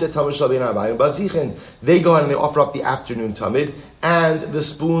shift, Ose Tamid Shel Bein Arbayim Bazichin. They go out and they offer up the afternoon Tamid and the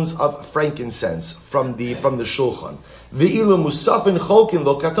spoons of frankincense from the Shulchan. Ve'ilu Musafin Cholkin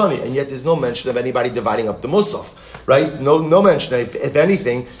Lo Katani, and yet there's no mention of anybody dividing up the Musaf. Right? No mention. If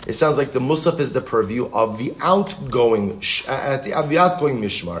anything, it sounds like the Musaf is the purview of the outgoing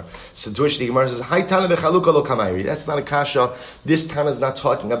mishmar. So to which the Gemara says, "Hai Tana beChalukah lo kamayri." That's not a kasha. This Tana is not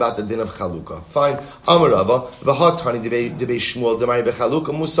talking about the din of Chalukah. Fine. Amar Rava v'ha Tani debei Shmuel demari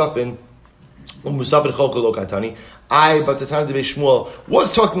beChalukah musafin umusafin cholka lo katani. But the Tana debei Shmuel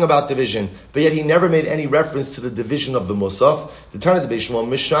was talking about division, but yet he never made any reference to the division of the Musaf. The Tana debei Shmuel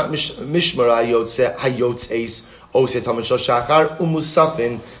mishmar hayotzeis. The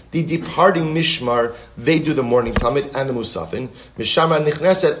departing mishmar, they do the morning tamid and the musafin.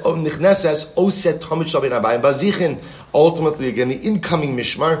 Ultimately, again, the incoming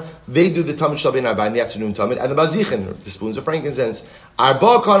mishmar, they do the tamid shel bein arbayim, the afternoon tamid, and the bazichin, the spoons of frankincense.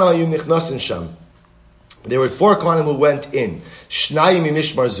 There were 4 kohanim who went in. Shnayim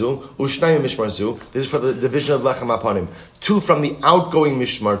mishmar zu, u'shnayim mishmar zu. This is for the division of lechem apanim. 2 from the outgoing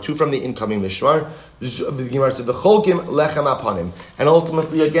mishmar, 2 from the incoming mishmar. The Gemara said the cholkim lechem apanim, and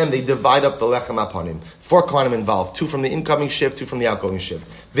ultimately again they divide up the lechem apanim. 4 kohanim involved, 2 from the incoming shift, 2 from the outgoing shift.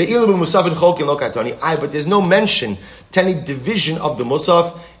 Ve'ilu b'musaf cholkim lo katani. But there's no mention to any division of the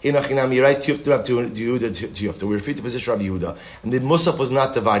musaf in Achinami. Right? Tiyufta. We refer to the position of Yehuda, and the musaf was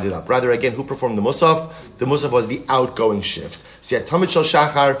not divided up. Rather, again, who performed the musaf? The musaf was the outgoing shift. So you had Tamid Shel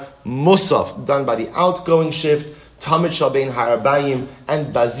Shachar musaf done by the outgoing shift. Tamid Shel Bein Harabayim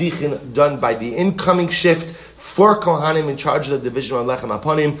and Bazichin done by the incoming shift. 4 Kohanim in charge of the division of Lechem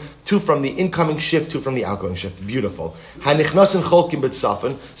Apanim, 2 from the incoming shift, 2 from the outgoing shift. Beautiful. Hanichnasin Cholkim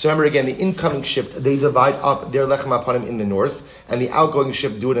B'Tzafon. So remember again, the incoming shift, they divide up their Lechem Apanim in the north, and the outgoing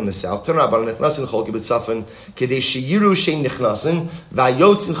shift do it in the south. Hanichnasin Cholkim B'Tzafon, Kedei Sheyiru Shein Nichnasin,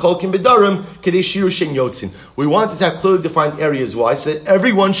 Vayotzin Cholkim B'Darim, Kedei Sheyiru Shein Yotzin. We wanted to have clearly defined areas why, so that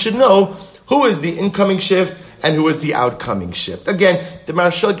everyone should know who is the incoming shift and who is the outcoming shift. Again, the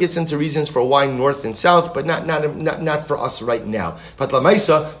Maharsha gets into reasons for why north and south, but not for us right now. But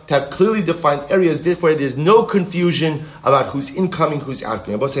Lamaisa, to have clearly defined areas where there's no confusion about who's incoming, who's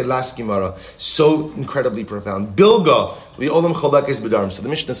outgoing. I will say last Gemara, so incredibly profound. Bilga, li'olam cholekes b'darim. So the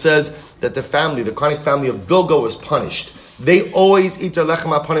Mishnah says that the Kohanic family of Bilga was punished. They always eat their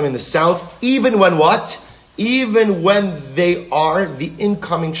lechem apanim in the south, even when what? Even when they are the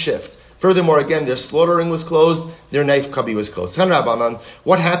incoming shift. Furthermore, again, their slaughtering was closed, their knife cubby was closed. Tan Rabbanan,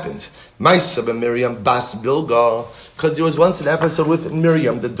 what happened? Maisa b'Miriam bas Bilga, because there was once an episode with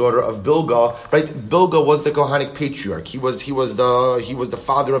Miriam, the daughter of Bilga. Right, Bilga was the Kohanic patriarch. He was the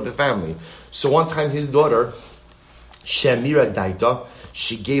father of the family. So one time, his daughter Shemira Daita,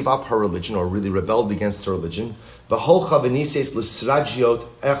 she gave up her religion, or really rebelled against her religion. V'holcha v'nises l'srajiot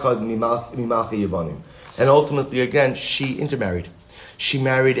echad mimalchei Yevanim, and ultimately, again, she intermarried. She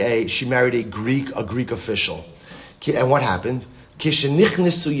married a Greek official. And what happened? When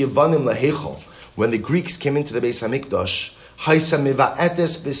the Greeks came into the Beis Hamikdash,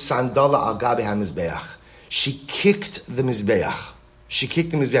 she kicked the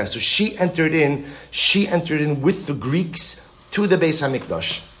Mizbeach. So she entered in with the Greeks to the Beis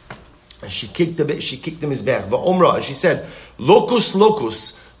Hamikdash. And she kicked the Mizbeach. Va'omra, and she said, Locus.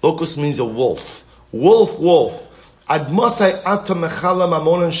 Locus means a wolf. Wolf. Admasai ata mechala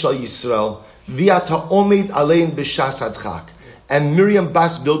mamonan shal Yisrael, viata omid alein b'shas adchak. And Miriam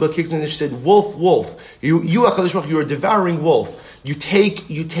bas Bilga kicks me and she said, Wolf, you HaKadosh Baruch Hu, you're a devouring wolf. You take,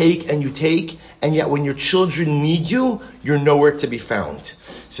 and yet when your children need you, you're nowhere to be found.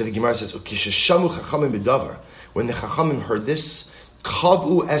 So the Gemara says, Ukishashamu chachamim b'davar. When the chachamim heard this,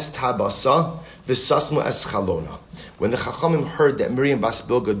 kavu es tabasa, v'sasmu es chalona. When the chachamim heard that Miriam bas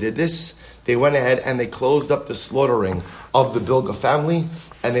Bilga did this, they went ahead and they closed up the slaughtering of the Bilga family,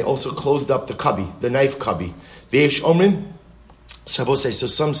 and they also closed up the cubby, the knife cubby. V'yesh omrim. So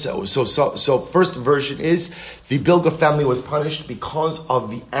first version is the Bilga family was punished because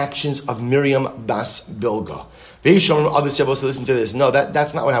of the actions of Miriam bas Bilga. V'yesh omrim. Others say, listen to this. No,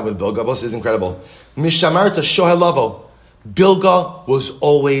 that's not what happened with Bilga. Bilga is incredible. Mishamarta shohelavo. Bilga was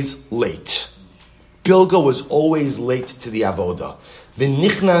always late. Bilga was always late to the avoda.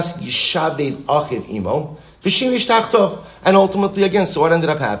 V'nichnas yishavev achiv imo, v'shim yishtachtov. And ultimately, again, so what ended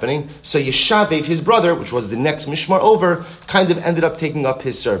up happening? So Yishavev, his brother, which was the next mishmar over, kind of ended up taking up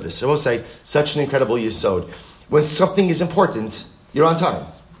his service. So we'll say, such an incredible yisod. When something is important, you're on time.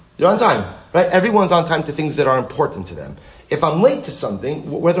 Right? Everyone's on time to things that are important to them. If I'm late to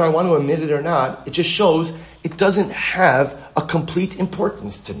something, whether I want to admit it or not, it just shows it doesn't have a complete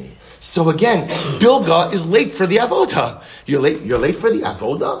importance to me. So again, Bilga is late for the avoda. You're late for the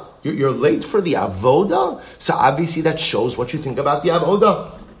avoda? You're late for the avoda? So obviously that shows what you think about the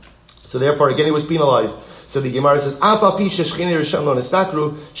avoda. So therefore, again, he was penalized. So the Gemara says, and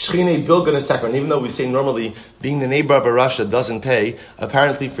even though we say normally being the neighbor of a Rasha doesn't pay,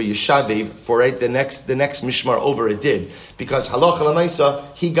 apparently for Yishavev, for the next mishmar over it did. Because halacha l'maisa,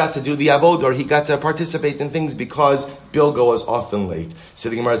 he got to do the avodah, or he got to participate in things because Bilga was often late. So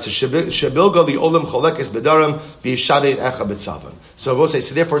the Gemara says, Shebilga li olam cholekes bedarim v'Yishavev echa b'tzavan. So we'll say,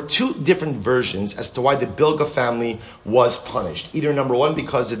 so therefore two different versions as to why the Bilga family was punished. Either number one,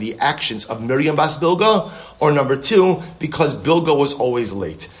 because of the actions of Miriam bas Bilga, or number two, because Bilga was always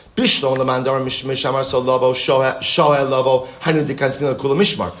late. So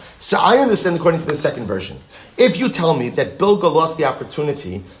I understand according to the second version. If you tell me that Bilga lost the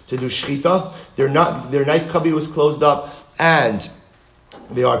opportunity to do shchita, their knife cubby was closed up, and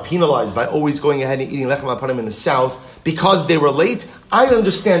they are penalized by always going ahead and eating lechem apanim in the south because they were late, I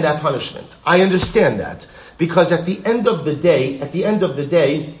understand that punishment. I understand that. Because at the end of the day,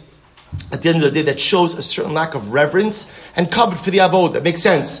 at the end of the day, that shows a certain lack of reverence and covet for the avodah. That makes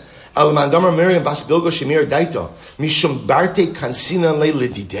sense. Miriam Bas Bilga Shemir Daito Mishum Barte Kansina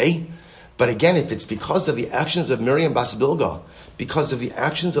Leilididei. But again, if it's because of the actions of Miriam Bas Bilga, because of the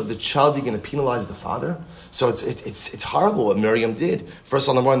actions of the child, you're going to penalize the father. So it's horrible what Miriam did. First,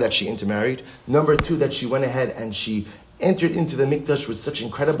 on number one, that she intermarried. Number two, that she went ahead and she entered into the mikdash with such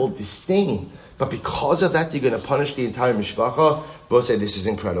incredible disdain. But because of that, you're going to punish the entire mishpacha. Both say this is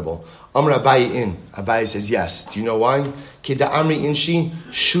incredible. Amr Abaye in. Abaye says yes. Do you know why? Keda Amri Inshi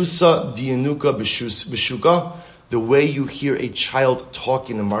Shusa Dianuka Beshuka. The way you hear a child talk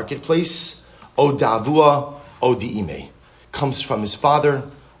in the marketplace, O Davua, O Diime, comes from his father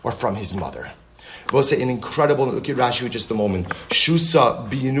or from his mother. We'll say an incredible, look at Rashi for just a moment. Shusa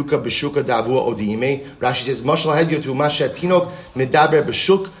Biyanuka Beshuka Davua O Diime. Rashi says, Mashal Hedyo to Masha Tinok Medaber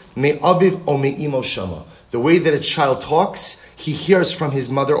Beshuk Me Aviv O Me Imo Shama. The way that a child talks, he hears from his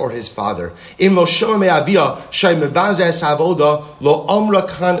mother or his father. Im lo shama me avia shay mevaze es avoda lo amra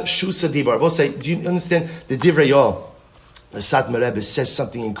kan shusa dibar. We'll say, do you understand the divrei Yoel? The Satmar Rebbe says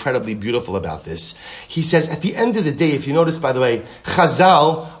something incredibly beautiful about this. He says, at the end of the day, if you notice, by the way,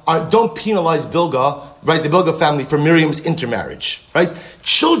 Chazal don't penalize Bilga, right, the Bilga family, for Miriam's intermarriage, right?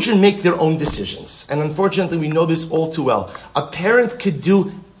 Children make their own decisions. And unfortunately, we know this all too well. A parent could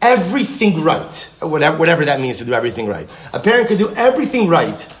do everything right, whatever that means to do everything right. A parent could do everything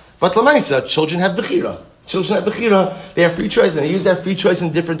right, but Lamaisa, children have bechira. Children have bechira. They have free choice, and they use that free choice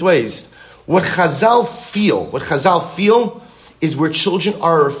in different ways. What Chazal feel is where children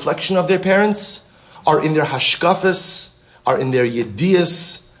are a reflection of their parents, are in their hashkafas, are in their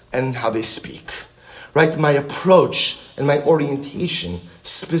yediyas, and how they speak. Right? My approach and my orientation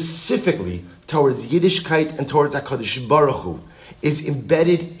specifically towards Yiddishkeit and towards HaKadosh Baruch Hu is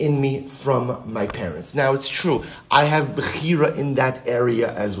embedded in me from my parents. Now, it's true, I have bechira in that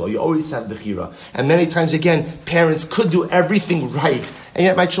area as well. You always have bechira. And many times, again, parents could do everything right, and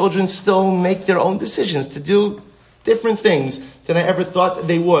yet my children still make their own decisions to do different things than I ever thought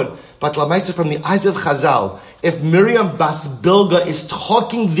they would. But Lamaisa, from the eyes of Chazal, if Miriam Bas Bilga is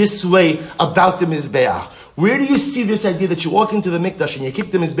talking this way about the Mizbeach, where do you see this idea that you walk into the Mikdash and you keep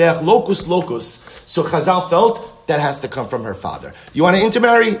the Mizbeach locus? So Chazal felt that has to come from her father. You want to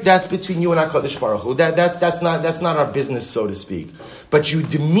intermarry? That's between you and HaKadosh Baruch Hu. That's not our business, so to speak. But you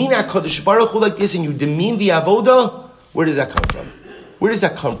demean HaKadosh Baruch Hu like this, and you demean the avoda. Where does that come from? Where does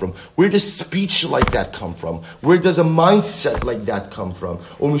that come from? Where does speech like that come from? Where does a mindset like that come from?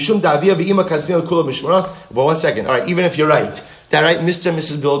 Well, 1 second. All right, even if you're right, that right, Mr. and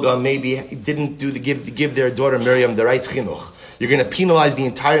Mrs. Bilga maybe didn't give their daughter Miriam the right chinuch. You're going to penalize the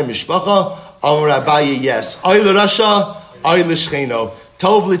entire mishpacha. Amar Abaye, yes. Oy l'rasha, oy l'shcheno.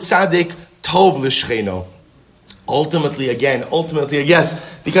 Tov l'tzadik, tov l'shcheno. Ultimately, yes,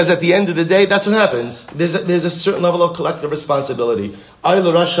 because at the end of the day, that's what happens. There's a certain level of collective responsibility. I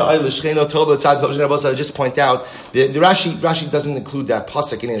just point out, the Rashi doesn't include that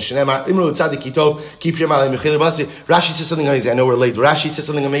pasuk in Rashi says something amazing. I know we're late. Rashi says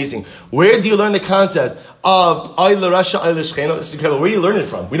something amazing. Where do you learn the concept of This is incredible. Where do you learn it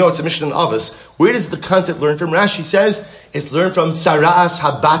from? We know it's a mission in Avos. Where does the concept learn from? Rashi says it's learned from Sara'as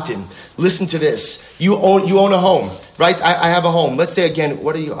Habatim. Listen to this. You own a home, right? I have a home. Let's say again,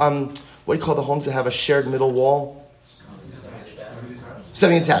 what do you call the homes that have a shared middle wall?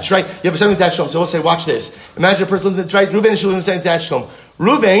 Semi-attached, right? You have a semi-attached home. So we'll say, watch this. Imagine a person lives in, right? Reuven should live in a semi-attached home.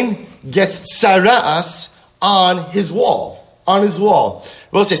 Reuven gets sara'as on his wall.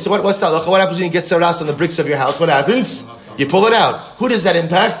 We'll say, so what's that? What happens when you get sara'as on the bricks of your house? What happens? You pull it out. Who does that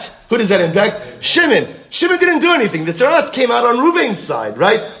impact? Shimon. Shimon didn't do anything. The sara'as came out on Reuven's side,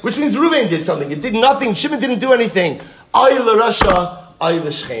 right? Which means Reuven did something. It did nothing. Shimon didn't do anything. Ay l'rasha.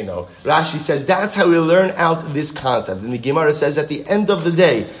 Rashi says that's how we learn out this concept. And the Gemara says at the end of the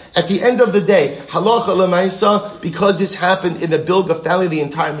day, halacha l'maisa, because this happened in the Bilga family, the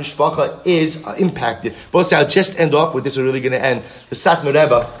entire mishpacha is impacted. But I'll just end off with this. We're really going to end. The Satmar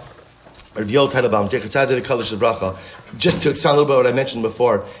Rebbe, Rav Yoel Teitelbaum, just to expand a little bit what I mentioned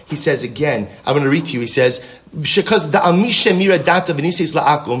before, he says again, I'm going to read to you, he says, because someone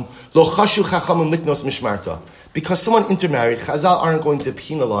intermarried, Chazal aren't going to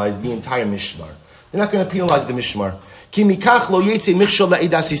penalize the entire Mishmar. They're not going to penalize the Mishmar. He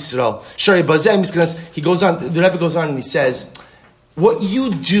goes on, the Rebbe goes on and he says, what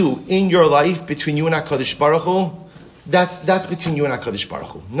you do in your life between you and HaKadosh Baruch Hu, that's between you and HaKadosh Baruch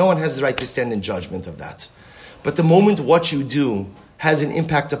Hu. No one has the right to stand in judgment of that. But the moment what you do has an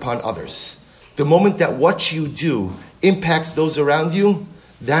impact upon others, the moment that what you do impacts those around you,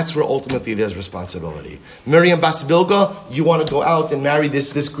 That's where ultimately there's responsibility. Miriam Bas Bilga, you want to go out and marry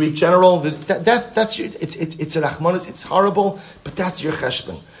this Greek general. That's your, it's a rachmanis. It's horrible, but that's your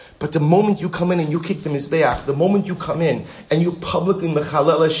cheshbon. But the moment you come in and you kick the mizbeach, the moment you come in and you publicly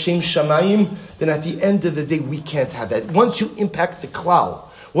mechalel Hashem shamayim, then at the end of the day we can't have that. Once you impact the klal,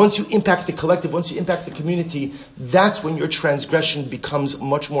 once you impact the collective, once you impact the community, that's when your transgression becomes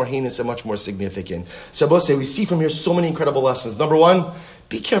much more heinous and much more significant. So I will say, we see from here so many incredible lessons. Number one,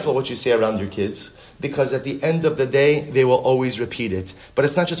 be careful what you say around your kids, because at the end of the day, they will always repeat it. But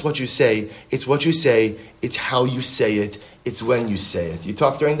it's not just what you say, it's what you say, it's how you say it, it's when you say it. You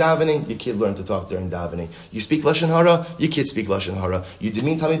talk during davening, your kid learn to talk during davening. You speak Lashon Hara, your kids speak Lashon Hara. You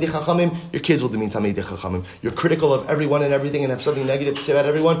demean Talmidei Chachamim, your kids will demean Talmidei Chachamim. You're critical of everyone and everything and have something negative to say about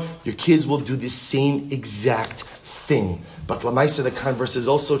everyone, your kids will do the same exact thing. But Lamaisa, the converse is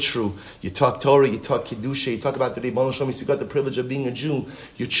also true. You talk Torah, you talk Kiddusha, you talk about the Ribbon Shalom, you speak about the privilege of being a Jew.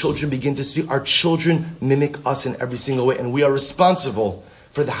 Your children begin to speak. Our children mimic us in every single way, and we are responsible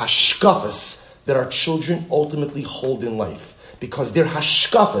for the hashkafas that our children ultimately hold in life. Because their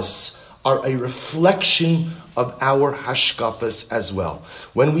hashkafas are a reflection of our hashkafas as well.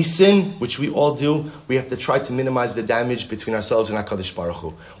 When we sin, which we all do, we have to try to minimize the damage between ourselves and HaKadosh Baruch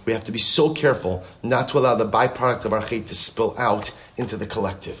Hu. We have to be so careful not to allow the byproduct of our hate to spill out into the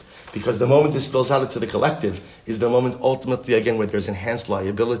collective. Because the moment it spills out into the collective is the moment ultimately, again, where there's enhanced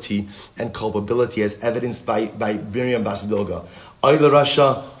liability and culpability as evidenced by Miriam Bas Bilga. Oile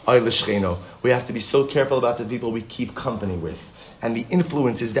Rasha, Oile Shcheno. We have to be so careful about the people we keep company with and the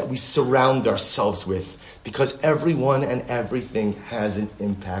influences that we surround ourselves with, because everyone and everything has an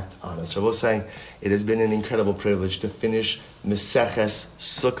impact on us. So we'll say it has been an incredible privilege to finish Meseches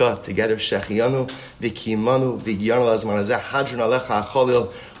Sukkah together. Shechianu, Vikimanu, Vigyanu Lazman Azeh, Hadron Alecha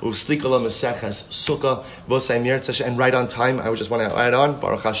Acholil, Uslikala Meseches Sukkah, Vosai Mirtzash, and right on time. I just want to add on,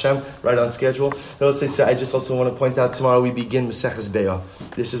 Baruch Hashem, right on schedule. So I just also want to point out, tomorrow we begin Meseches Be'ah.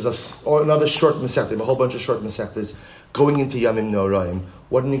 This is another short Mesechta, a whole bunch of short Mesechtas going into Yamim Noraim.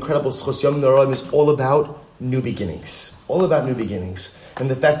 What an incredible schos. Yamim Noraim is all about new beginnings. All about new beginnings. And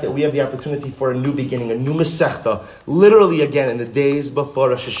the fact that we have the opportunity for a new beginning, a new Masechta, literally again in the days before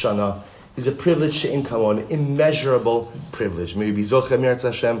Rosh Hashanah, is a privilege to income on, immeasurable privilege. May we be Zocheh Mirtz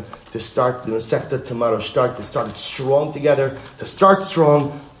Hashem to start the Masechta tomorrow, to start it strong together, to start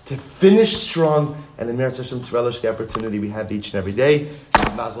strong, to finish strong, and in Mirtz Hashem to relish the opportunity we have each and every day.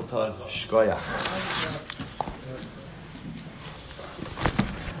 Mazel Tov, Shkoyach.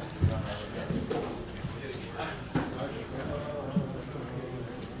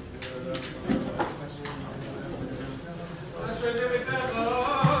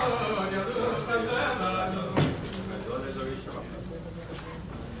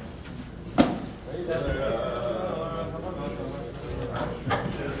 Together.